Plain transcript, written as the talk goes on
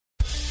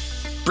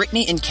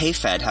Britney and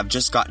K-Fed have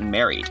just gotten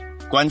married.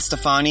 Gwen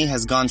Stefani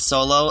has gone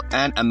solo,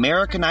 and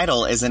American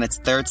Idol is in its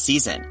third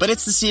season. But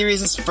it's the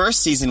series'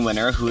 first season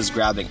winner who is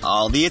grabbing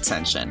all the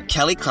attention.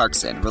 Kelly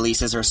Clarkson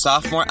releases her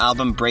sophomore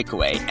album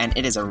Breakaway, and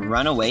it is a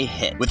runaway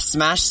hit. With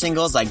smash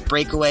singles like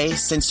Breakaway,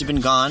 Since You've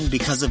Been Gone,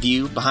 Because of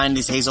You, Behind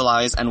These Hazel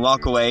Eyes, and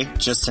Walk Away,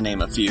 just to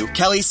name a few.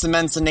 Kelly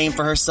cements a name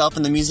for herself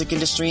in the music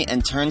industry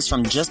and turns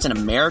from just an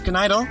American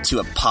Idol to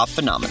a pop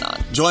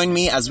phenomenon. Join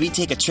me as we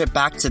take a trip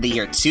back to the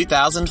year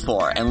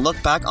 2004 and look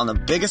back on the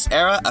biggest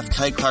era of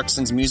Kelly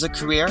Clarkson's music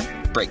career,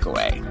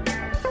 Breakaway.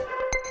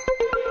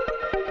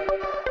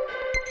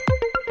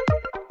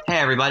 Hey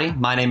everybody,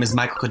 my name is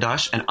Michael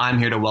Kodosh, and I'm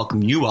here to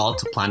welcome you all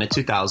to Planet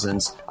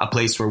 2000s, a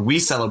place where we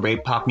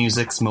celebrate pop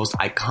music's most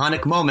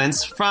iconic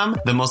moments from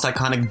the most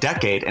iconic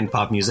decade in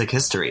pop music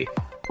history.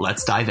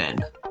 Let's dive in.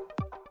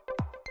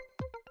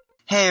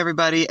 Hey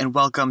everybody, and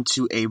welcome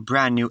to a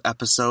brand new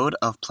episode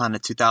of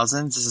Planet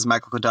 2000s. This is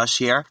Michael Kodosh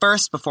here.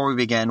 First, before we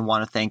begin, I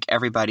want to thank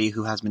everybody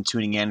who has been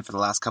tuning in for the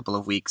last couple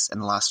of weeks and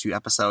the last few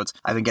episodes.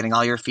 I've been getting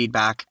all your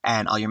feedback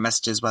and all your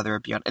messages, whether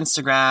it be on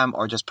Instagram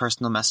or just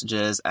personal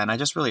messages, and I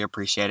just really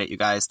appreciate it, you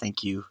guys.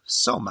 Thank you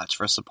so much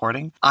for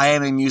supporting. I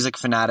am a music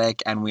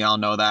fanatic, and we all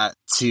know that.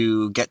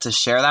 To get to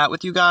share that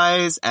with you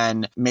guys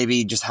and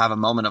maybe just have a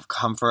moment of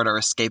comfort or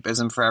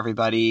escapism for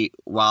everybody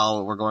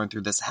while we're going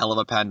through this hell of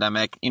a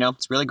pandemic,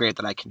 it's really great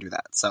that I can do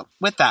that. So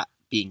with that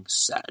being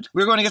said,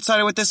 we're going to get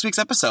started with this week's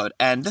episode.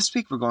 And this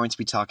week we're going to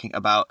be talking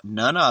about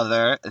none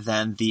other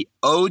than the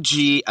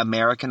OG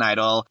American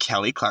Idol,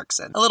 Kelly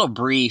Clarkson. A little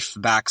brief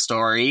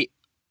backstory.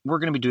 We're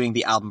going to be doing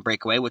the album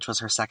Breakaway, which was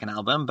her second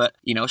album, but,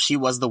 she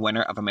was the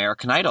winner of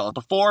American Idol.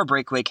 Before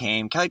Breakaway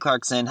came, Kelly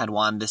Clarkson had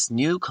won this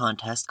new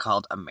contest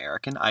called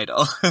American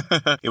Idol.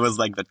 It was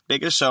like the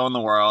biggest show in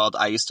the world.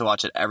 I used to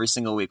watch it every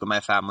single week with my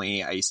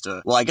family. I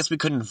guess we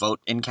couldn't vote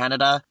in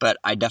Canada, but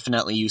I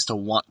definitely used to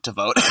want to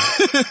vote.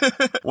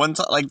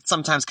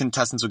 Sometimes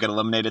contestants would get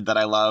eliminated that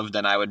I loved,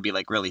 and I would be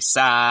really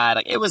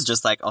sad. It was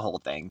just a whole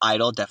thing.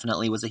 Idol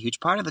definitely was a huge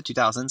part of the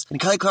 2000s,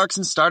 and Kelly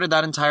Clarkson started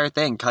that entire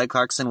thing. Kelly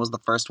Clarkson was the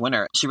first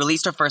winner. She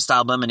released her first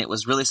album and it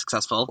was really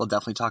successful. We'll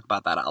definitely talk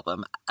about that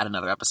album at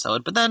another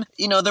episode. But then,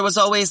 there was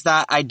always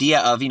that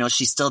idea of,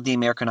 she's still the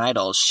American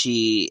Idol.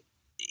 She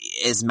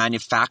is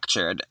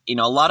manufactured.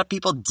 A lot of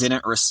people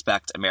didn't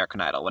respect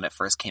American Idol when it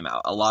first came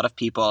out. A lot of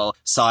people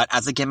saw it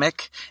as a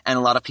gimmick, and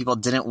a lot of people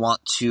didn't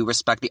want to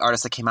respect the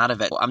artists that came out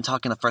of it. I'm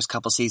talking the first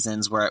couple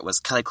seasons where it was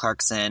Kelly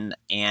Clarkson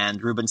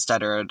and Ruben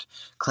Studdard,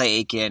 Clay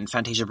Aiken,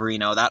 Fantasia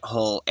Barrino, that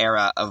whole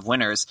era of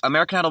winners.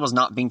 American Idol was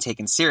not being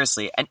taken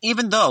seriously. And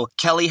even though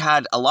Kelly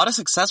had a lot of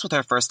success with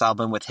her first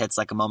album with hits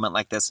like A Moment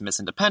Like This, Miss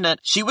Independent,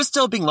 she was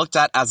still being looked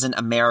at as an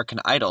American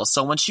Idol.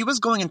 So when she was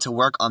going into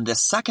work on this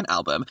second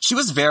album, she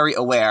was very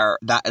aware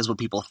that is what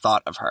people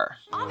thought of her.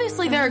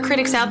 Obviously, there are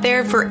critics out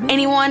there for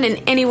anyone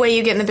and any way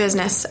you get in the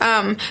business.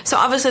 So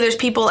obviously, there's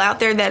people out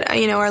there that,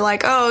 are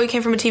like, oh, you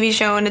came from a TV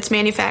show and it's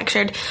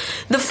manufactured.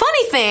 The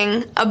funny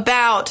thing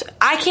about,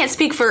 I can't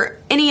speak for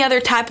any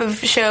other type of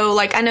show.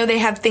 I know they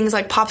have things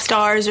like Pop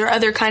Stars or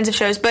other kinds of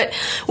shows, but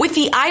with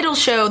the Idol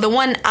show, the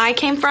one I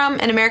came from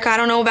in America, I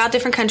don't know about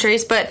different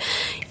countries, but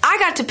I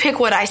got to pick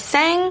what I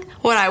sang,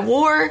 what I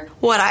wore,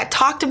 what I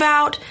talked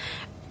about.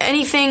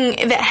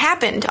 Anything that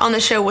happened on the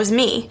show was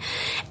me.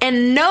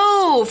 And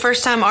no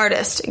first-time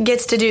artist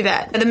gets to do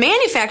that. The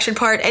manufactured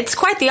part, it's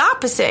quite the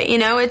opposite,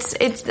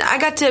 It's I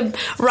got to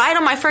write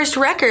on my first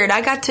record.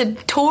 I got to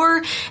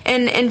tour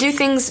and do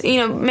things,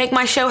 make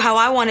my show how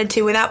I wanted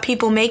to without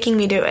people making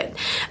me do it.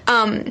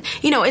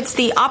 It's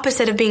the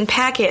opposite of being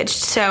packaged.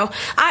 So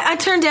I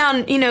turned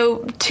down,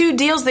 2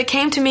 deals that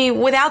came to me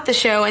without the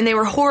show, and they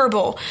were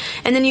horrible.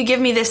 And then you give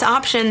me this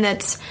option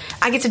that's,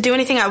 I get to do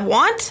anything I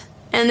want,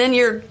 and then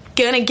you're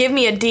gonna give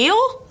me a deal?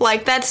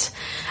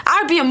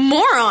 I'd be a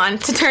moron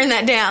to turn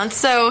that down.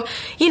 So, all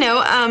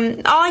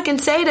I can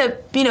say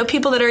to,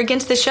 people that are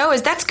against the show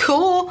is that's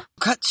cool.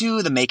 Cut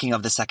to the making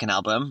of the second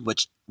album,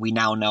 which we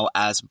now know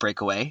as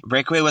Breakaway.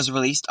 Breakaway was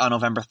released on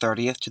November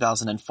 30th,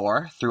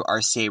 2004 through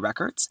RCA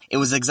Records. It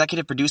was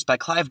executive produced by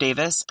Clive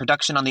Davis.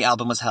 Production on the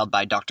album was held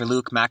by Dr.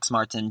 Luke, Max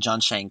Martin, John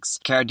Shanks,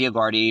 Cara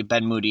DioGuardi,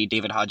 Ben Moody,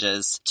 David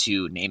Hodges,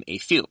 to name a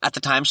few. At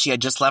the time, she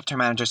had just left her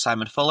manager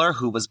Simon Fuller,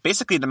 who was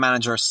basically the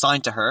manager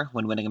assigned to her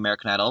when winning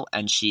American Idol,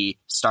 and she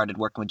started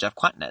working with Jeff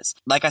Quantenez.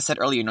 Like I said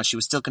earlier, she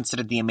was still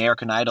considered the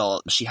American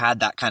Idol. She had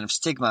that kind of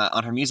stigma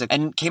on her music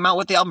and came out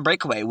with the album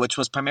Breakaway, which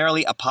was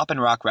primarily a pop and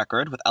rock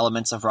record with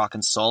elements of rock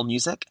and soul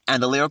music.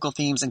 And the lyrical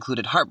themes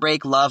included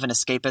heartbreak, love, and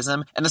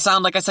escapism. And the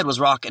sound, like I said, was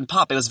rock and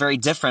pop. It was very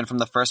different from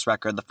the first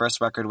record. The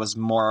first record was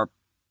more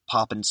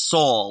pop and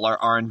soul or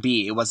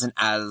R&B. It wasn't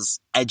as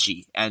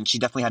edgy, and she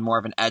definitely had more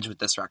of an edge with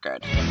this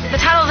record. The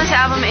title of this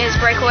album is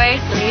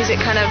Breakaway. The music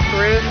kind of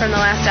grew from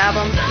the last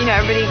album.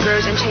 Everybody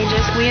grows and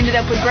changes. We ended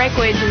up with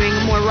Breakaway doing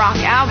a more rock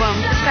album.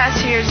 This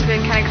past 2 years has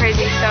been kind of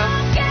crazy, so,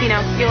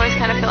 you always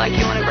kind of feel like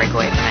you want to break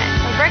away from it.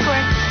 So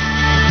Breakaway.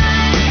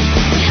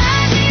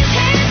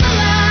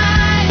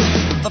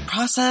 The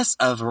process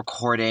of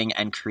recording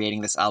and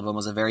creating this album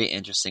was a very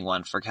interesting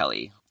one for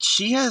Kelly.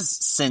 She has,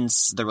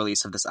 since the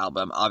release of this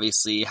album,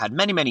 obviously had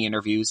many, many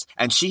interviews,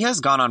 and she has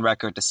gone on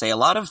record to say a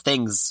lot of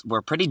things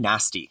were pretty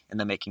nasty in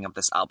the making of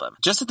this album.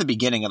 Just at the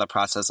beginning of the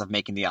process of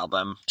making the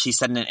album, she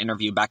said in an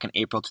interview back in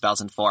April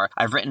 2004,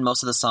 "I've written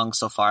most of the songs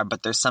so far,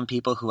 but there's some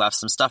people who have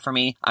some stuff for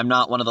me. I'm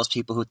not one of those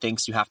people who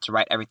thinks you have to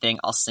write everything.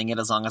 I'll sing it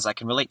as long as I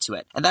can relate to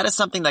it." And that is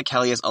something that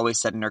Kelly has always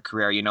said in her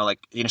career,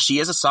 she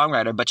is a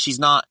songwriter, but she's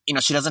not,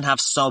 she doesn't have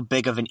so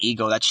big of an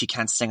ego that she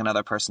can't sing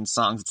another person's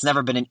songs. It's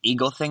never been an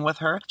ego thing with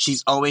her.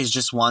 She's always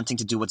just wanting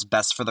to do what's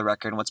best for the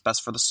record and what's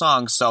best for the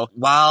song. So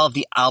while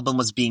the album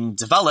was being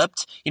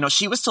developed,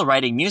 she was still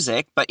writing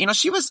music, but,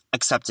 she was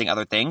accepting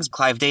other things.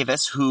 Clive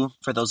Davis, who,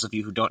 for those of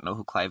you who don't know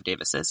who Clive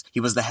Davis is, he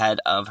was the head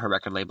of her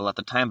record label at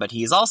the time, but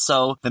he is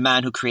also the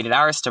man who created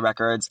Arista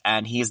Records,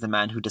 and he is the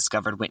man who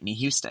discovered Whitney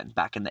Houston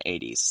back in the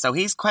 80s. So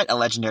he's quite a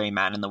legendary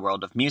man in the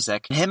world of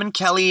music. Him and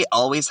Kelly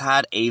always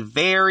had a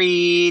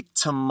very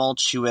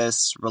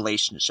tumultuous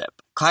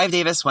relationship. Clive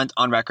Davis went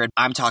on record,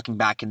 I'm talking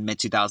back in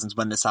mid-2000s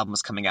when this album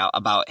was coming out,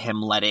 about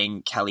him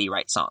letting Kelly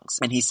write songs.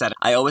 And he said,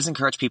 "I always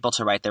encourage people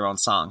to write their own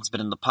songs, but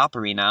in the pop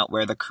arena,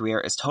 where the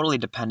career is totally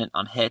dependent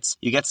on hits,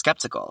 you get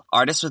skeptical.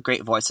 Artists with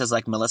great voices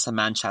like Melissa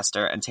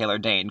Manchester and Taylor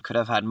Dane could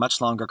have had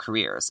much longer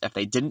careers if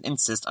they didn't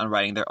insist on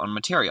writing their own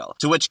material."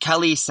 To which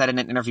Kelly said in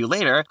an interview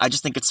later, "I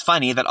just think it's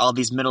funny that all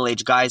these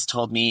middle-aged guys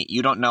told me,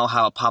 you don't know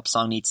how a pop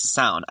song needs to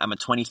sound. I'm a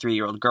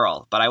 23-year-old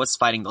girl, but I was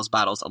fighting those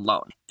battles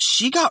alone."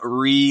 She got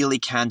really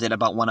candid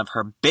about one of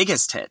her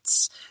biggest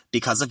hits,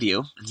 Because of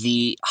You,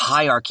 the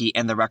hierarchy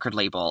in the record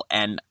label,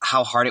 and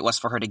how hard it was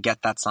for her to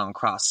get that song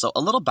across. So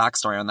a little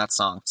backstory on that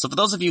song. So for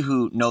those of you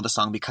who know the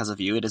song Because of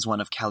You, it is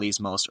one of Kelly's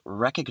most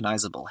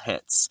recognizable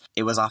hits.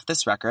 It was off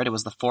this record. It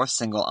was the 4th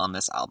single on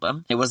this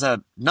album. It was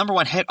a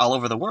 #1 hit all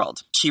over the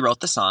world. She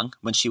wrote the song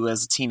when she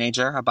was a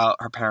teenager about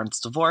her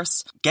parents'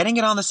 divorce. Getting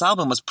it on this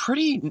album was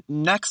pretty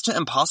next to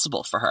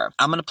impossible for her.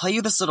 I'm going to play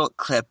you this little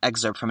clip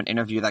excerpt from an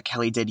interview that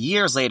Kelly did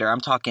years later.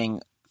 I'm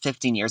talking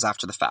 15 years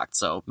after the fact,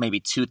 so maybe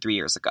 2-3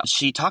 years ago.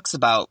 She talks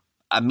about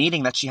a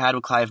meeting that she had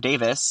with Clive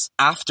Davis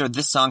after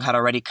this song had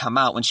already come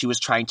out when she was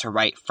trying to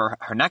write for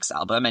her next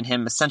album, and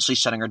him essentially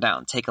shutting her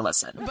down. Take a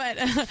listen. But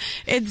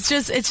it's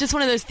just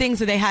one of those things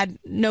that they had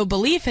no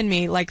belief in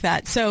me like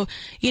that. So,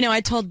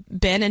 I told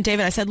Ben and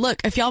David, I said,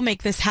 look, if y'all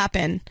make this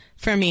happen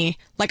for me,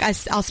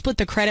 I'll split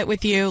the credit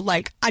with you.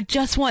 I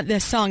just want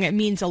this song. It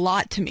means a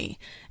lot to me,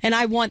 and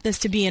I want this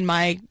to be in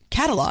my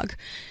catalog.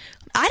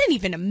 I didn't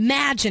even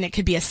imagine it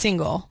could be a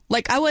single.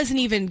 I wasn't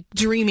even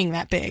dreaming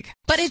that big.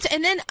 But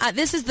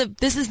this is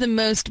the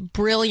most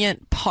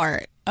brilliant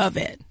part of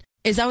it,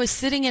 is I was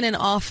sitting in an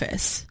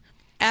office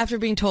after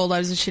being told I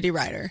was a shitty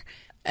writer,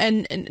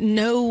 and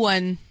no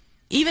one,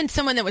 even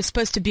someone that was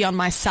supposed to be on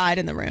my side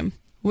in the room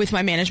with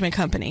my management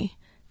company,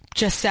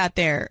 just sat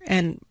there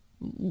and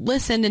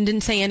listened and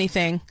didn't say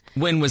anything.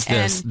 When was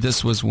this?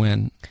 This was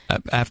when?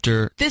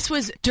 After? This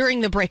was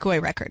during the Breakaway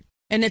record.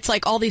 And it's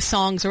all these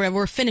songs, or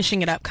we're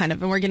finishing it up kind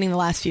of, and we're getting the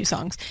last few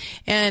songs.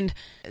 And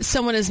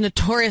someone is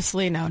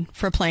notoriously known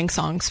for playing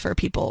songs for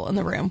people in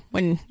the room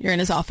when you're in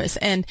his office.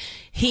 And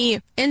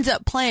he ends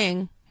up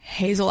playing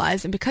Hazel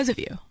Eyes and Because of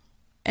You.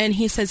 And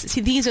he says,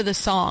 see, these are the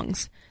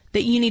songs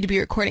that you need to be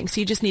recording. So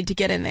you just need to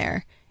get in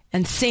there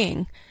and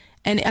sing.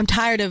 And I'm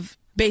tired of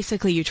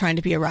basically you trying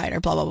to be a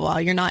writer, blah, blah, blah.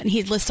 You're not. And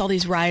he lists all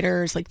these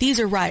writers. These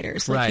are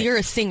writers. Right. You're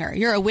a singer.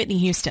 You're a Whitney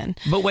Houston.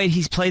 But wait,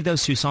 he's played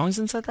those 2 songs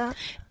and said that?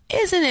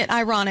 Isn't it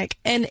ironic?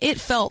 And it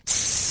felt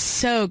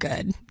so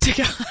good to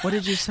go. What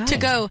did you say? To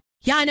go,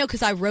 yeah, I know,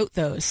 because I wrote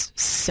those.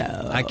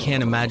 So I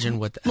can't imagine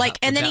what.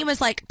 And then he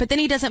was like, but then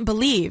he doesn't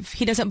believe.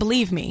 He doesn't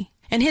believe me.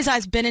 In his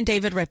eyes, Ben and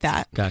David wrote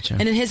that. Gotcha.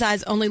 And in his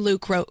eyes, only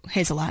Luke wrote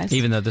Hazel Eyes.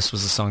 Even though this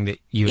was a song that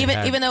you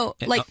even though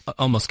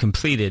almost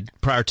completed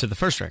prior to the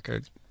first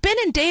record. Ben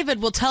and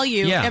David will tell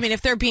you. Yeah. I mean, if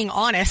they're being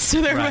honest,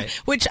 right.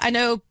 Which I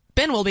know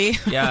Ben will be.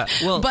 Yeah,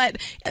 well, but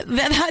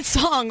that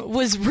song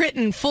was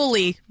written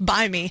fully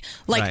by me.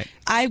 Right.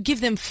 I give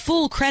them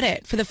full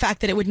credit for the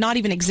fact that it would not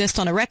even exist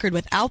on a record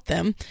without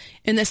them,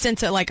 in the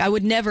sense that I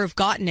would never have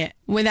gotten it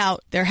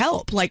without their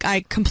help.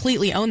 I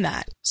completely own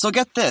that. So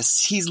get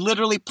this, he's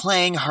literally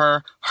playing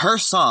her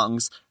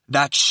songs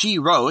that she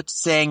wrote,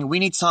 saying, we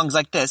need songs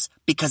like this,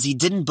 because he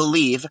didn't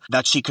believe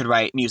that she could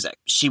write music.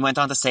 She went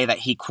on to say that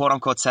he,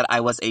 quote-unquote, said,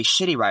 I was a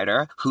shitty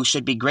writer who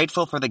should be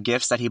grateful for the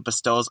gifts that he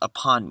bestows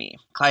upon me.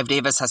 Clive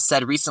Davis has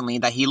said recently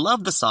that he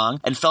loved the song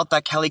and felt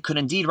that Kelly could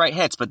indeed write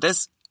hits, but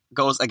this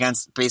goes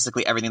against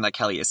basically everything that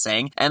Kelly is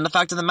saying. And the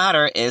fact of the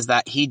matter is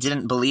that he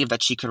didn't believe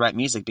that she could write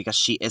music because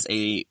she is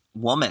a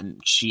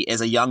woman. She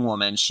is a young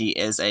woman. She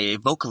is a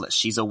vocalist.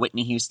 She's a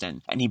Whitney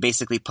Houston. And he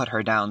basically put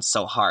her down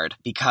so hard.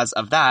 Because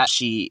of that,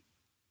 she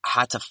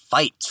had to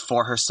fight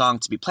for her song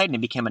to be played, and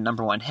it became a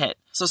 #1 hit.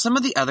 So some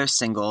of the other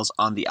singles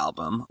on the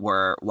album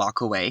were Walk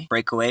Away,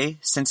 Breakaway,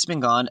 Since You've Been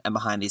Gone, and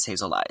Behind These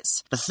Hazel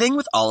Eyes. The thing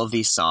with all of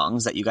these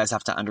songs that you guys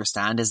have to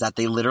understand is that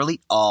they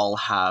literally all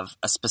have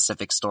a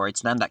specific story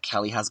to them that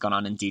Kelly has gone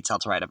on in detail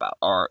to write about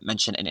or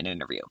mention in an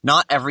interview.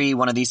 Not every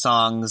one of these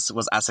songs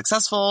was as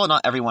successful,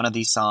 not every one of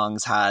these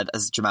songs had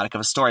as dramatic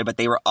of a story, but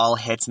they were all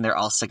hits and they're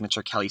all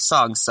signature Kelly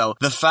songs. So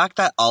the fact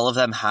that all of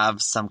them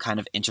have some kind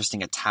of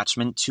interesting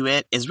attachment to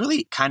it is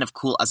really kind of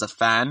cool as a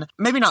fan.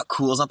 Maybe not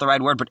cool is not the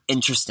right word, but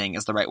interesting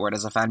is the right word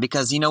as a fan,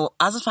 because, you know,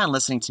 as a fan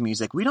listening to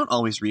music, we don't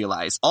always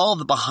realize all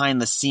the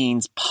behind the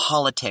scenes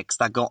politics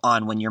that go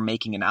on when you're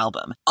making an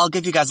album. I'll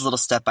give you guys a little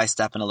step by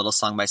step and a little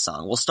song by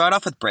song. We'll start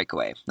off with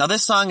Breakaway. Now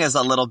this song is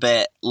a little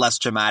bit less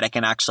dramatic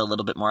and actually a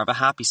little bit more of a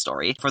happy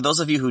story. For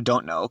those of you who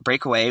don't know,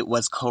 Breakaway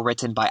was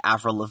co-written by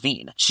Avril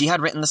Lavigne. She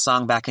had written the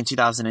song back in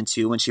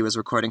 2002 when she was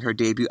recording her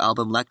debut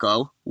album Let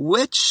Go,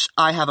 which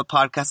I have a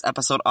podcast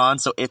episode on,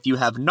 so if you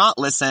have not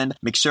listened,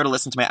 make sure to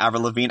listen to my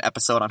Avril Lavigne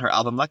episode on her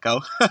album Let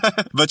Go.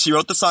 But she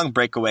wrote the song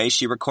Breakaway,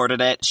 she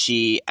recorded it,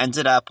 she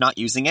ended up not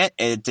using it,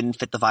 it didn't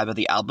fit the vibe of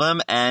the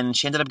album, and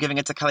she ended up giving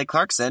it to Kelly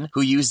Clarkson,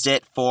 who used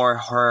it for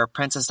her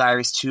Princess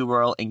Diaries 2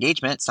 Royal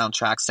Engagement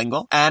soundtrack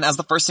single, and as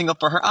the first single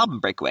for her album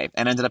Breakaway,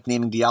 and ended up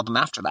naming the album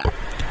after that.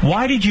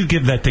 Why did you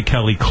give that to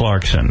Kelly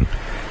Clarkson?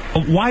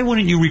 Why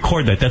wouldn't you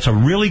record that? That's a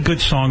really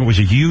good song, it was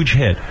a huge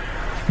hit.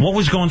 What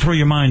was going through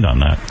your mind on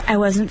that? I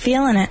wasn't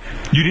feeling it.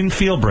 You didn't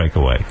feel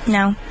Breakaway?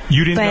 No.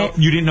 You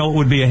didn't know it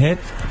would be a hit?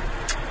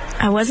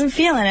 I wasn't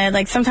feeling it.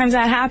 Like, sometimes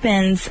that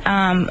happens.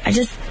 I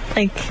just,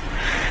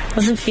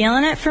 wasn't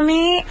feeling it for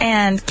me,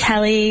 and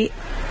Kelly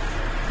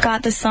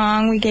got the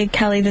song. We gave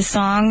Kelly the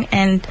song,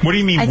 and what do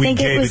you mean we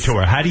gave it to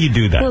her? How do you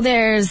do that? Well,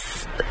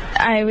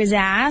 I was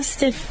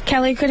asked if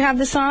Kelly could have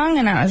the song,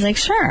 and I was like,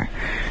 sure.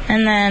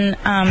 And then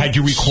had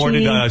you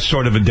recorded a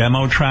sort of a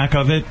demo track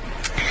of it?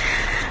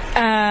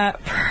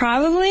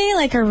 Probably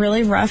like a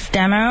really rough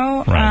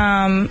demo.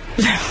 Right.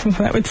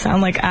 That would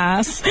sound like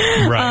ass.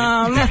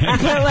 Right.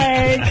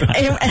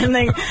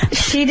 But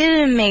she did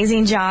an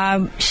amazing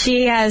job.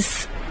 She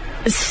heard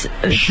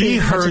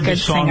the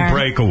song singer.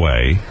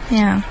 Breakaway.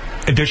 Yeah.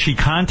 Does she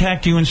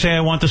contact you and say,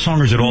 I want the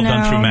song, or is it all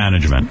done through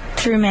management?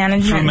 Through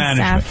management.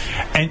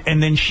 Stuff.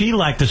 And then she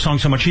liked the song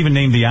so much, she even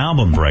named the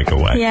album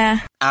Breakaway. Yeah.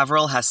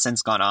 Avril has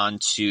since gone on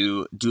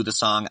to do the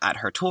song at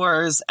her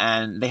tours,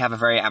 and they have a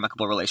very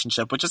amicable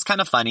relationship, which is kind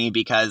of funny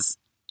because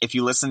if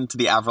you listen to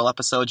the Avril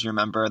episode, you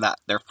remember that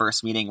their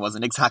first meeting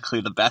wasn't exactly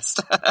the best.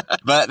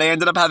 But they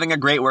ended up having a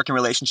great working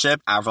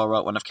relationship. Avril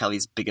wrote one of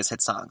Kelly's biggest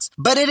hit songs.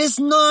 But it is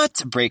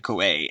not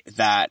Breakaway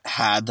that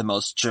had the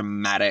most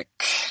dramatic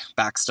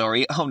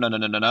backstory. Oh,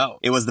 no.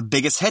 It was the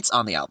biggest hits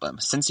on the album,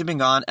 Since You've Been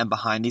Gone and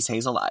Behind These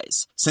Hazel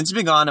Eyes. Since You've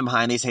Been Gone and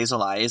Behind These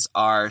Hazel Eyes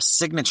are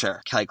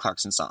signature Kelly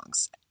Clarkson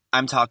songs.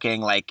 I'm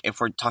talking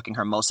if we're talking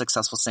her most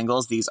successful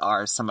singles, these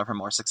are some of her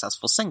more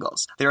successful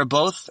singles. They were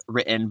both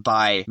written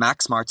by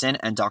Max Martin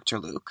and Dr.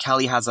 Luke.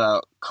 Kelly has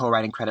a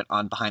co-writing credit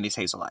on Behind These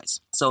Hazel Eyes.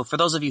 So for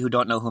those of you who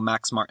don't know who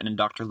Max Martin and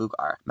Dr. Luke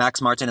are,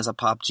 Max Martin is a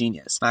pop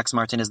genius. Max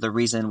Martin is the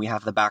reason we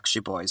have the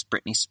Backstreet Boys,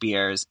 Britney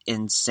Spears,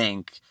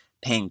 NSYNC,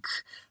 Pink,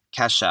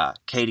 Kesha,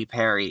 Katy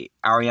Perry,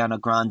 Ariana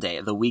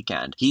Grande, The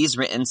Weeknd. He's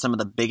written some of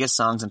the biggest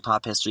songs in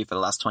pop history for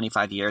the last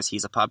 25 years.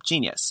 He's a pop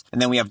genius.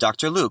 And then we have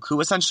Dr. Luke, who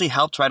essentially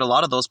helped write a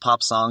lot of those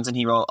pop songs, and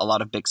he wrote a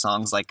lot of big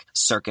songs like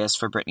Circus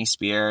for Britney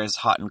Spears,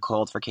 Hot and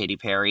Cold for Katy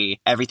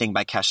Perry, Everything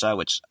by Kesha,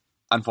 which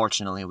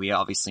unfortunately we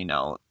obviously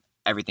know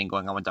everything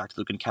going on with Dr.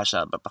 Luke and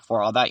Kesha, but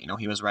before all that,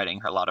 he was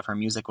writing a lot of her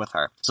music with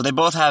her. So they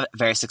both have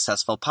very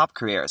successful pop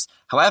careers.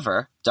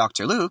 However,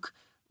 Dr. Luke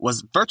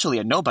was virtually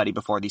a nobody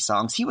before these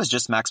songs. He was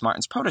just Max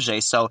Martin's protege.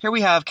 So here we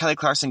have Kelly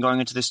Clarkson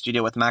going into the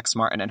studio with Max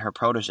Martin and her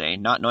protege,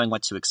 not knowing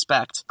what to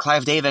expect.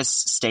 Clive Davis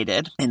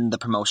stated in the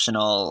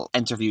promotional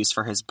interviews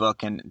for his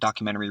book and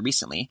documentary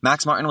recently,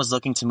 Max Martin was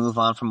looking to move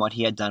on from what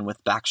he had done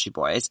with Backstreet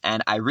Boys,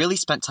 and I really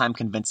spent time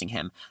convincing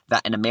him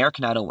that an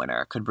American Idol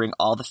winner could bring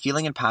all the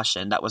feeling and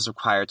passion that was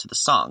required to the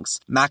songs.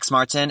 Max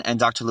Martin and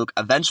Dr. Luke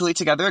eventually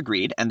together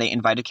agreed, and they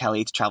invited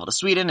Kelly to travel to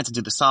Sweden and to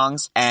do the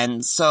songs.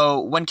 And so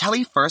when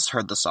Kelly first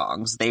heard the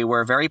songs, they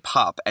were very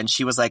pop, and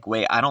she was like,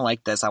 wait, I don't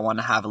like this. I want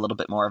to have a little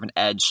bit more of an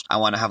edge. I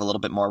want to have a little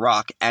bit more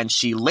rock. And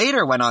she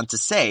later went on to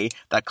say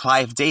that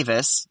Clive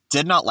Davis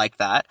did not like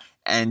that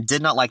and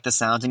did not like the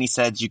sound, and he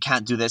said, you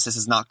can't do this, this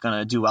is not going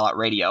to do well at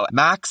radio.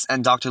 Max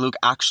and Dr. Luke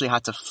actually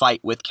had to fight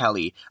with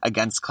Kelly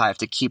against Clive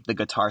to keep the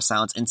guitar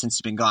sounds in Since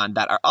You've Been Gone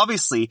that are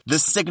obviously the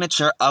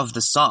signature of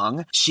the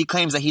song. She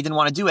claims that he didn't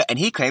want to do it, and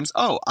he claims,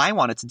 oh, I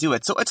wanted to do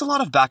it. So it's a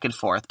lot of back and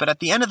forth, but at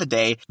the end of the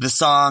day, the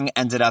song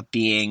ended up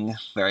being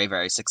very,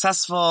 very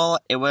successful.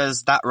 It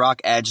was that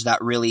rock edge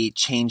that really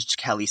changed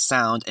Kelly's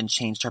sound and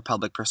changed her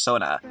public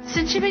persona.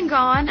 Since You've Been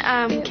Gone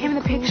came in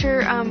the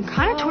picture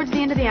kind of towards the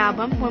end of the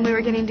album when we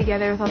were getting together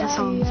with all the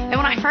songs. And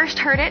when I first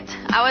heard it,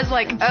 I was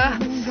like,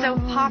 ugh, this is so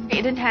poppy.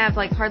 It didn't have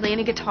hardly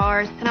any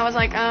guitars. And I was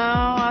like,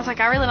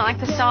 I really don't like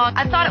the song.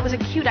 I thought it was a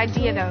cute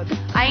idea though.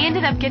 I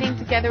ended up getting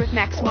together with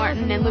Max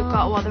Martin and Luke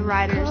Otwell, the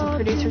writers and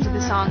producers of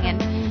the song,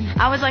 and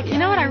I was like, you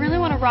know what, I really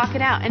want to rock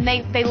it out. And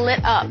they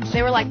lit up.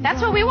 They were like,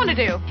 that's what we want to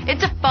do.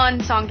 It's a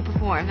fun song to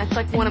perform. That's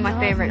like one of my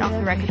favorite off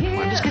the record to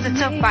perform, just because it's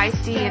so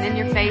feisty and in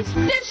your face.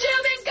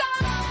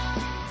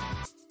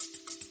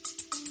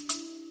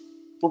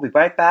 We'll be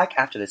right back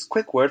after this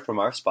quick word from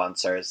our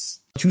sponsors.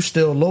 You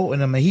still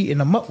loading them and heating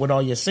them up with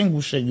all your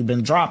single shit you've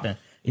been dropping.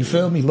 You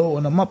feel me?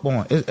 Loading them up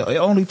on. It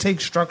only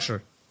takes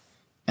structure.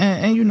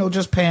 And you know,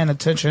 just paying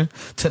attention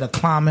to the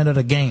climate of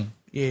the game.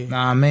 Yeah. Know what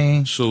I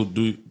mean? So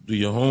do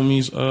your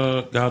homies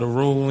got a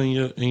role in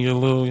your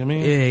little, I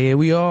mean? Yeah,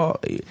 we all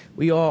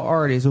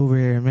artists over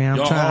here, man.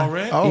 Y'all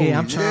already?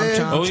 I'm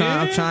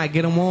trying to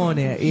get them on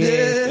there.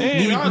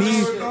 Yeah.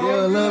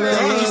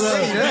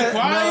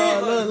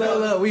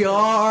 Look, we all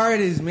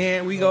artists,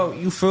 man.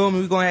 You feel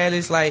me? We gonna have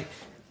this like,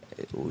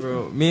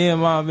 bro, me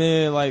and my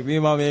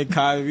man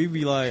Kai, we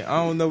be like,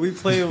 I don't know, we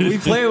play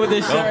with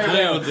this shit right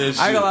now. I ain't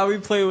gonna lie, we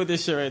play with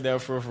this shit right now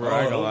for real.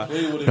 I ain't gonna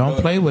lie. Don't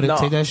play with it. No.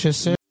 Take that shit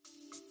serious.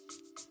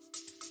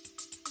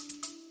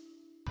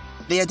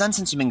 They had done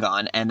Since You've Been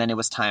Gone, and then it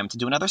was time to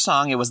do another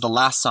song. It was the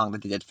last song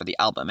that they did for the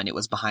album, and it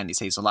was Behind These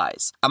Hazel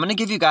Eyes. I'm going to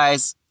give you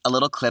guys a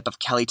little clip of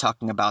Kelly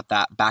talking about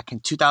that back in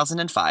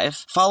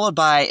 2005, followed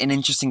by an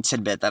interesting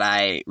tidbit that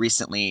I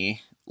recently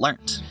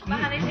learned.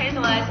 Behind These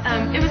Hazel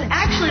Eyes, it was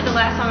actually the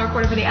last song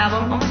recorded for the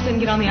album. Almost didn't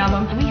get on the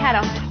album. We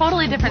had a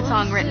totally different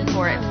song written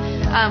for it,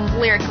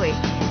 lyrically.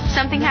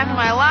 Something happened in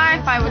my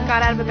life. I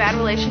got out of a bad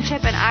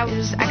relationship, and I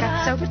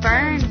got so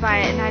burned by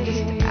it, and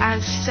I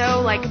was so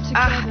like,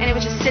 and it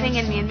was just sitting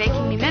in me and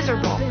making me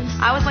miserable.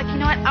 I was like, you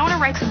know what? I want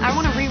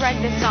to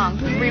rewrite this song,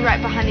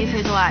 rewrite Behind These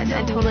Hazel Eyes,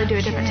 and totally do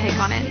a different take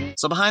on it.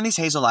 So Behind These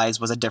Hazel Eyes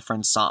was a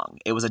different song.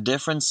 It was a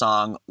different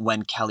song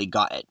when Kelly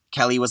got it.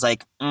 Kelly was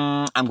like,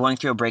 I'm going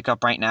through a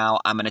breakup right now.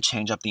 I'm going to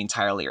change up the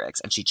entire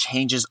lyrics. And she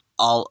changes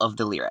all of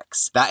the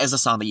lyrics. That is the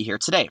song that you hear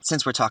today.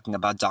 Since we're talking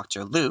about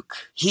Dr. Luke,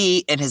 he,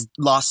 in his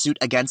lawsuit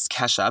against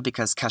Kesha,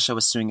 because Kesha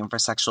was suing him for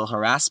sexual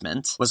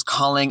harassment, was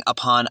calling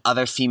upon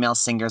other female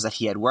singers that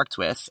he had worked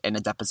with in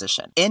a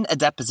deposition. In a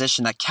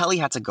deposition that Kelly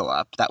had to go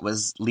up, that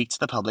was leaked to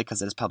the public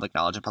because it is public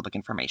knowledge and public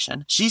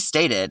information, she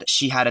stated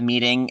she had a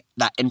meeting,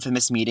 that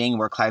infamous meeting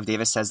where Clive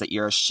Davis says that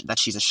that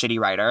she's a shitty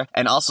writer,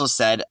 and also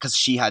said, because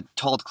she had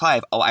told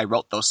Clive, oh, I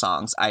wrote those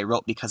songs. I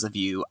wrote because of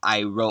you.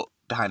 I wrote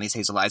Behind These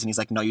Hazel Eyes. And he's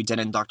like, no, you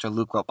didn't. Dr.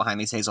 Luke wrote Behind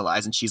These Hazel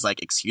Eyes. And she's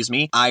like, excuse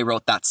me? I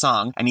wrote that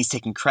song. And he's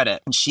taking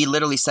credit. And she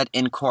literally said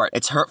in court,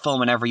 it's hurtful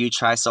whenever you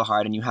try so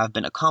hard and you have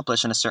been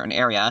accomplished in a certain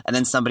area, and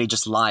then somebody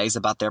just lies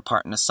about their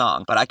part in a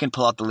song. But I can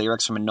pull out the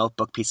lyrics from a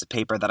notebook piece of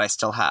paper that I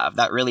still have.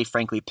 That really,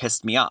 frankly,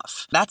 pissed me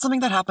off. That's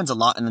something that happens a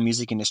lot in the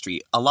music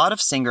industry. A lot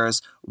of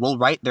singers will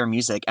write their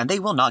music and they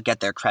will not get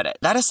their credit.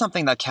 That is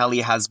something that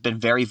Kelly has been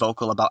very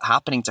vocal about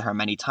happening to her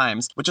many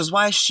times, which is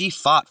why she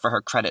fought for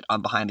her credit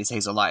on Behind These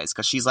Hazel Eyes,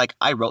 because she's like,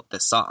 I wrote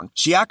this song.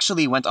 She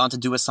actually went on to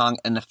do a song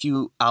in a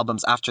few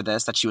albums after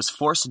this that she was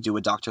forced to do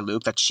with Dr.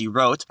 Luke that she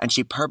wrote, and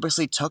she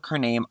purposely took her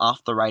name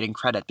off the writing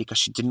credit because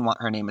she didn't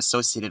want her name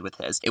associated with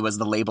his. It was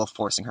the label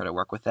forcing her to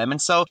work with him.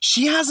 And so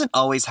she hasn't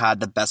always had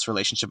the best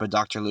relationship with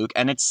Dr. Luke,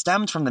 and it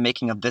stemmed from the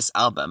making of this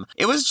album.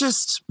 It was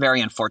just very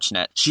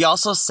unfortunate. She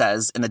also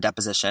says in the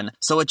deposition,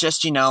 so it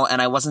just, and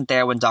I wasn't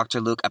there when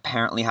Dr. Luke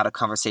apparently had a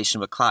conversation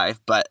with Clive,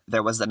 but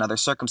there was another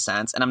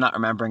circumstance, and I'm not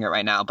remembering it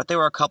right now, but there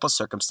were a couple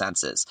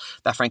circumstances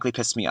that frankly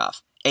pissed me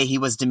off. He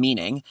was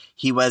demeaning.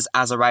 He was,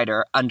 as a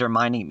writer,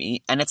 undermining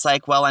me. And it's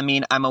like, well, I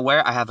mean, I'm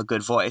aware I have a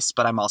good voice,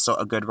 but I'm also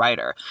a good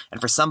writer. And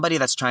for somebody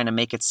that's trying to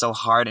make it so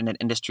hard in an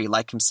industry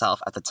like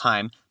himself at the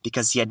time,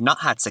 because he had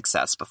not had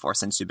success before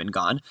Since You've Been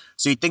Gone,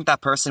 so you'd think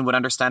that person would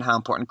understand how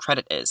important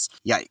credit is.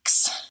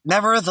 Yikes.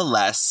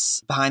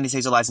 Nevertheless, Behind These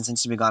Hazel Eyes and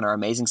Since You've Been Gone are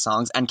amazing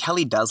songs, and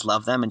Kelly does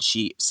love them, and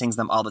she sings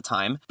them all the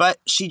time, but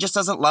she just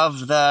doesn't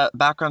love the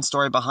background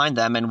story behind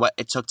them and what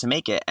it took to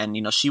make it, and,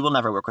 she will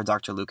never work with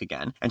Dr. Luke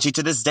again. And she,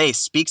 to this day,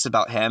 speaks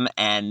about him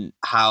and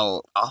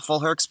how awful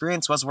her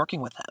experience was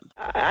working with him.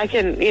 I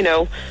can,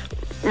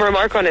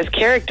 remark on his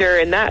character,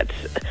 and that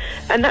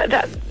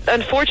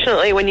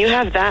unfortunately, when you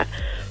have that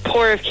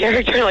poor of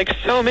character, like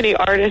so many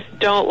artists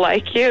don't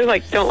like you,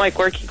 don't like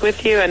working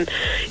with you, and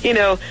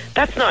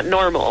that's not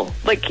normal.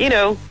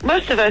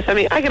 Most of us,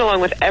 I get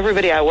along with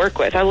everybody I work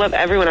with. I love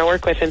everyone I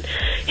work with, and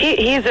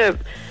he's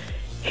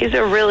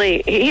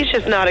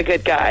just not a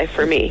good guy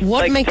for me.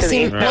 What makes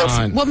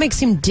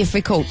him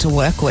difficult to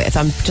work with?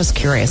 I'm just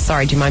curious.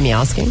 Sorry, do you mind me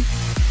asking?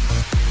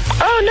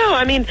 Oh no,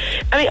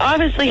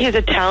 obviously he's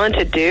a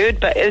talented dude,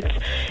 but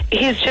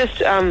he's just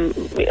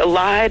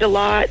lied a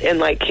lot, and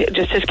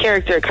just his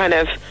character kind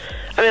of.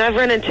 I've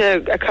run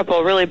into a couple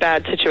of really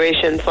bad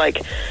situations.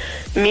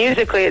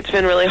 Musically, it's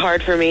been really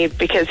hard for me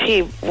because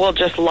he will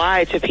just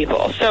lie to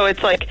people. So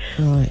it's like,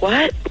 right.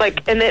 What?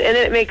 And then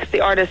it makes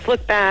the artist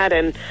look bad,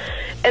 and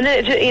then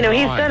it just, he's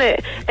done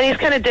it, and he's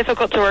kind of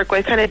difficult to work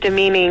with, kind of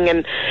demeaning,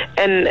 and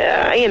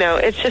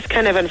it's just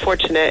kind of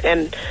unfortunate,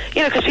 and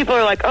because people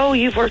are like, oh,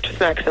 you've worked with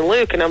Max and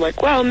Luke, and I'm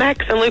like, well,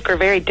 Max and Luke are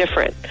very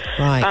different,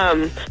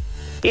 right?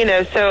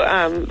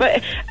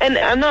 But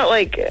I'm not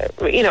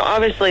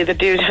obviously the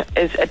dude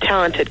is a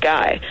talented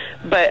guy,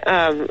 But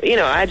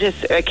I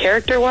just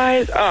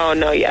character-wise,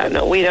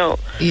 we don't.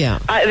 Yeah.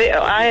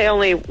 I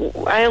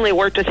only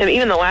worked with him.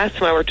 Even the last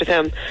time I worked with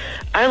him,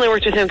 I only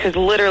worked with him because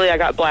literally I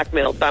got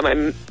blackmailed by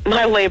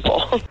my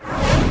label.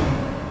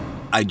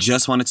 I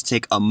just wanted to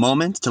take a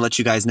moment to let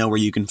you guys know where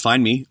you can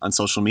find me on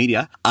social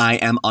media. I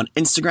am on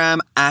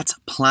Instagram at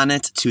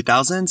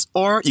Planet2000s,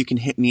 or you can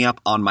hit me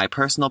up on my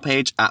personal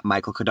page at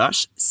Michael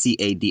Kadosh,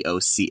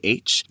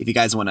 Kadoch. If you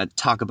guys want to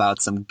talk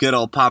about some good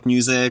old pop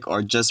music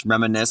or just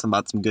reminisce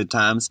about some good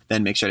times,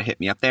 then make sure to hit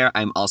me up there.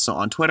 I'm also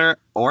on Twitter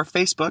or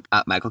Facebook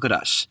at Michael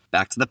Kadosh.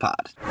 Back to the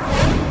pod.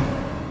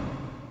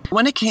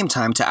 When it came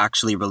time to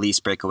actually release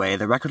Breakaway,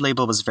 the record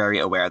label was very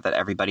aware that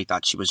everybody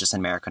thought she was just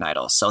American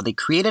Idol. So they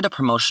created a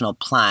promotional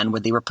plan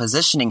where they were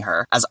positioning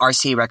her as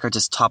RCA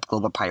Records' top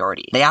global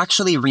priority. They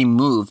actually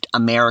removed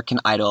American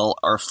Idol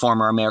or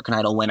former American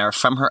Idol winner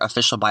from her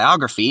official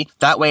biography.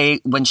 That way,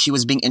 when she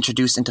was being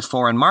introduced into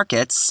foreign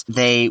markets,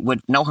 they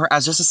would know her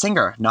as just a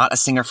singer, not a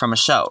singer from a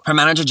show. Her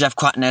manager, Jeff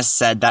Quatness,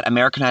 said that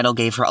American Idol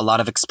gave her a lot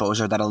of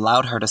exposure that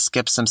allowed her to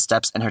skip some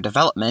steps in her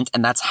development,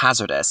 and that's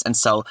hazardous. And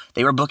so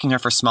they were booking her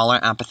for smaller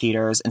amphitheaters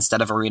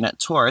instead of arena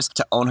tours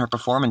to own her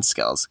performance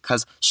skills,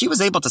 because she was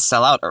able to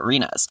sell out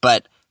arenas,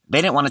 but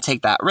they didn't want to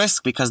take that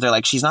risk because they're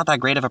like, she's not that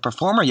great of a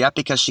performer yet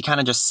because she kind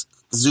of just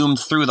zoomed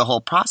through the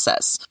whole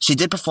process. She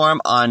did perform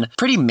on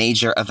pretty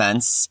major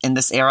events in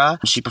this era.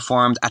 She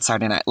performed at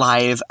Saturday Night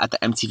Live, at the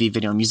MTV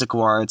Video Music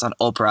Awards, on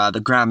Oprah,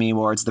 the Grammy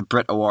Awards, the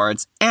Brit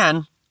Awards,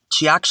 and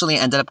she actually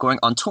ended up going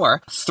on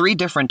tour, 3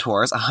 different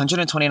tours,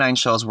 129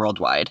 shows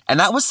worldwide. And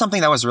that was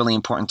something that was really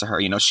important to her.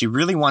 She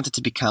really wanted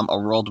to become a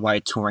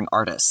worldwide touring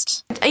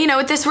artist.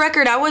 With this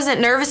record, I wasn't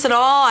nervous at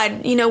all. I,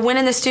 went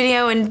in the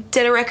studio and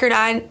did a record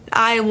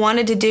I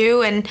wanted to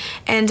do and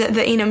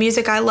the,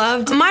 music I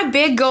loved. My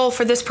big goal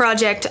for this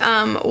project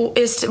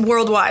is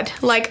worldwide.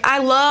 Like, I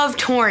love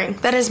touring.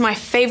 That is my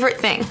favorite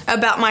thing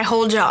about my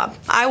whole job.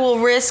 I will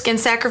risk and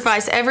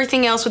sacrifice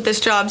everything else with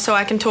this job so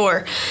I can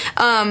tour.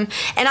 And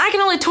I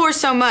can only tour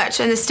so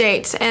much in the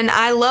States, and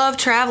I love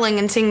traveling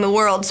and seeing the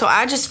world, so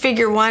I just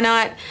figure why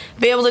not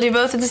be able to do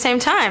both at the same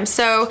time.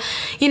 So,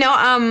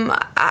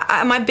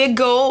 my big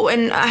goal,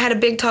 and I had a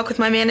big talk with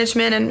my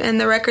management and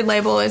the record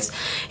label, is,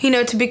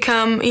 to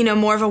become,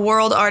 more of a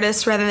world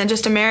artist rather than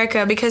just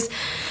America, because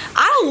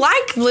I don't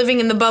like living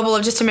in the bubble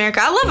of just America.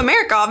 I love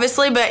America,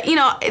 obviously, but,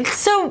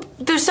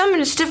 there's so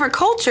much different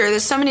culture,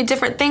 there's so many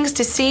different things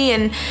to see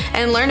and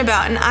learn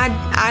about, and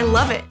I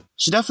love it.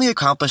 She definitely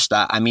accomplished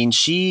that. I mean,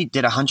 she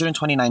did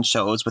 129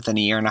 shows within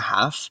a year and a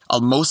half,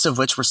 most of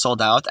which were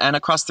sold out and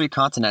across 3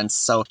 continents.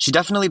 So she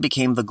definitely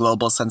became the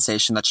global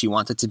sensation that she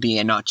wanted to be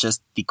and not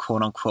just the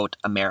quote-unquote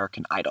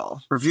American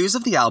Idol. Reviews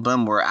of the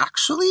album were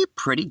actually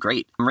pretty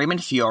great.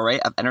 Raymond Fiore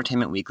of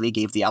Entertainment Weekly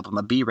gave the album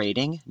a B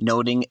rating,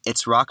 noting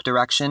its rock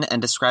direction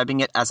and describing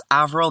it as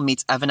Avril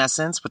meets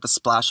Evanescence with a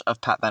splash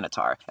of Pat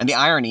Benatar. And the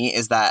irony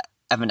is that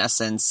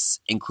Evanescence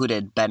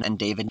included Ben and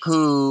David,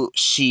 who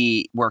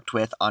she worked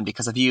with on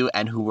Because of You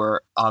and who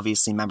were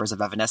obviously members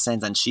of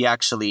Evanescence, and she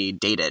actually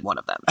dated one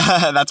of them.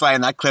 That's why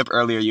in that clip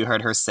earlier you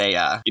heard her say,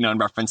 in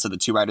reference to the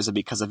 2 writers of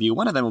Because of You,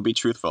 one of them will be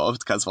truthful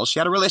because, well, she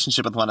had a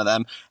relationship with one of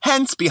them,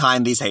 hence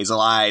behind these hazel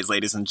eyes,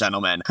 ladies and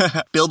gentlemen.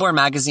 Billboard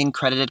magazine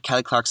credited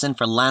Kelly Clarkson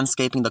for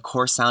landscaping the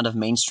core sound of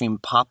mainstream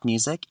pop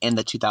music in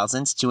the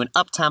 2000s to an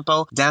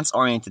up-tempo,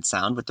 dance-oriented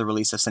sound with the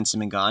release of Since You've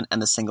Been Gone and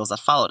the singles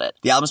that followed it.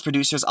 The album's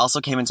producers also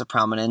came into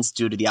prominence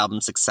due to the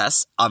album's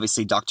success.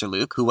 Obviously, Dr.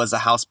 Luke, who was a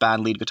house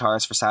band lead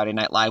guitarist for Saturday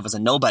Night Live, was a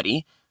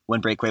nobody when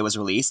Breakaway was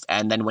released,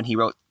 and then when he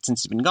wrote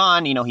Since You've Been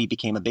Gone, he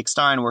became a big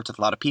star and worked with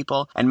a lot of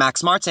people. And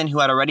Max Martin, who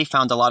had already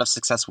found a lot of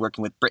success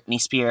working with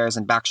Britney Spears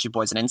and Backstreet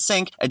Boys and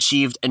NSYNC,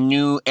 achieved a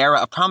new era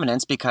of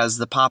prominence because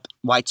the pop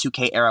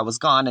Y2K era was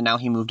gone, and now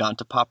he moved on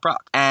to pop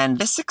rock. And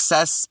this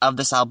success of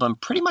this album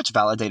pretty much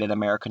validated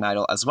American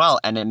Idol as well,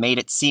 and it made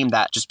it seem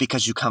that just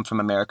because you come from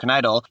American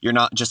Idol, you're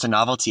not just a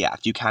novelty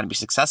act, you can be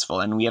successful.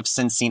 And we have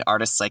since seen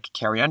artists like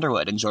Carrie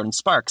Underwood and Jordan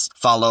Sparks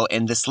follow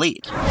in this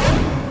lead.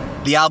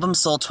 The album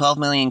sold 12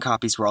 million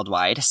copies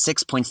worldwide,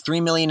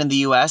 6.3 million in the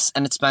US,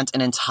 and it spent an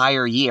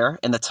entire year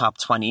in the top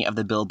 20 of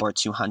the Billboard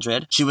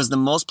 200. She was the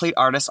most played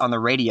artist on the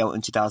radio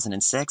in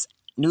 2006.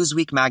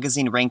 Newsweek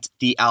magazine ranked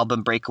the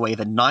album Breakaway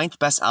the 9th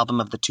best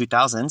album of the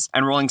 2000s,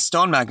 and Rolling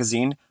Stone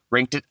magazine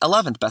ranked it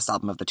 11th best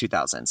album of the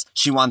 2000s.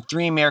 She won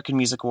 3 American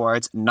Music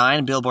Awards,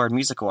 9 Billboard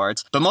Music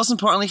Awards, but most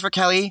importantly for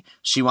Kelly,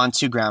 she won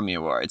 2 Grammy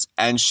Awards,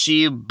 and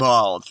she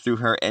bawled through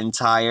her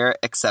entire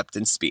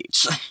acceptance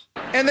speech.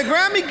 And the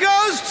Grammy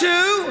goes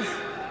to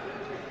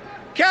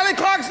Kelly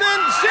Clarkson,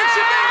 Since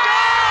You've Been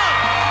Gone!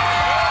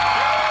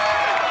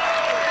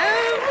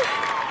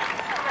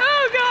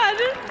 Oh, God.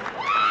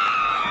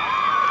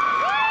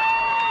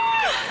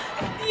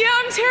 Yeah,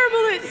 I'm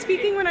terrible at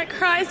speaking when I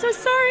cry, so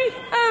sorry.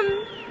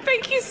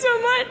 Thank you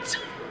so much.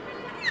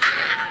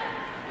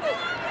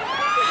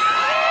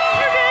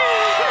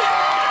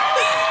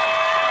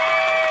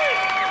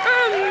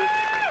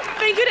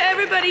 Thank you to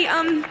everybody.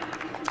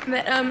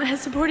 that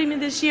has supported me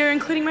this year,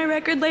 including my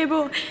record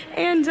label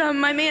and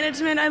my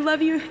management. I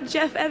love you,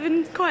 Jeff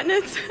Evan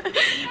Quatnitz.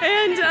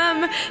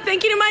 And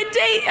thank you to my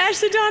date,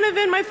 Ashley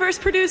Donovan, my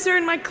first producer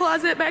in my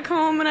closet back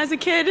home when I was a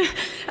kid.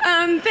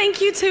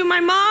 Thank you to my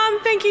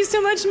mom. Thank you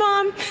so much,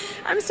 Mom.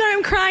 I'm sorry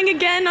I'm crying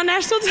again on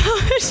national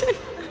television.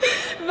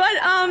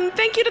 But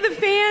thank you to the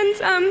fans.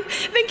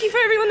 Thank you for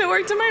everyone that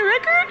worked on my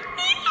record.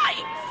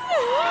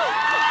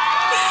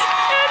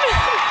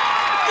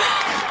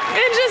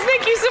 And just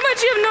thank you so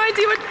much. You have no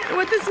idea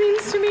what this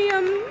means to me.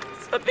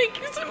 So thank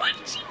you so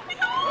much.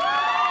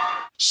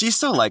 She's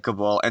so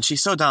likable and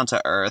she's so down to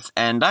earth,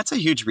 and that's a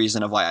huge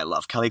reason of why I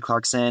love Kelly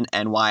Clarkson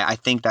and why I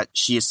think that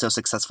she is so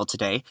successful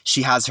today.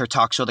 She has her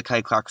talk show, The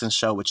Kelly Clarkson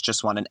Show, which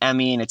just won an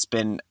Emmy, and it's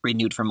been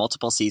renewed for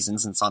multiple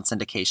seasons and it's on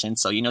syndication.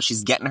 So,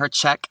 she's getting her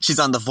check. She's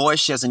on The Voice.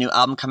 She has a new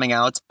album coming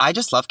out. I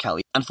just love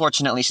Kelly.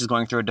 Unfortunately, she's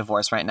going through a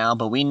divorce right now,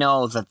 but we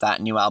know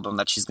that new album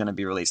that she's going to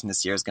be releasing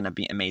this year is going to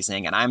be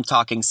amazing. And I'm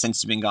talking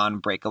Since You've Been Gone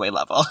breakaway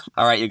level.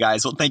 All right, you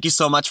guys. Well, thank you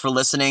so much for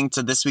listening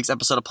to this week's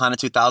episode of Planet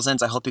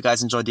 2000s. I hope you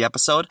guys enjoyed the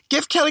episode.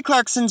 Give Kelly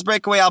Clarkson's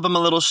Breakaway album a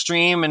little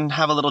stream and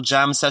have a little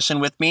jam session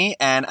with me.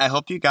 And I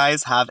hope you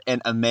guys have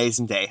an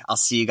amazing day. I'll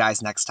see you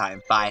guys next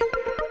time. Bye.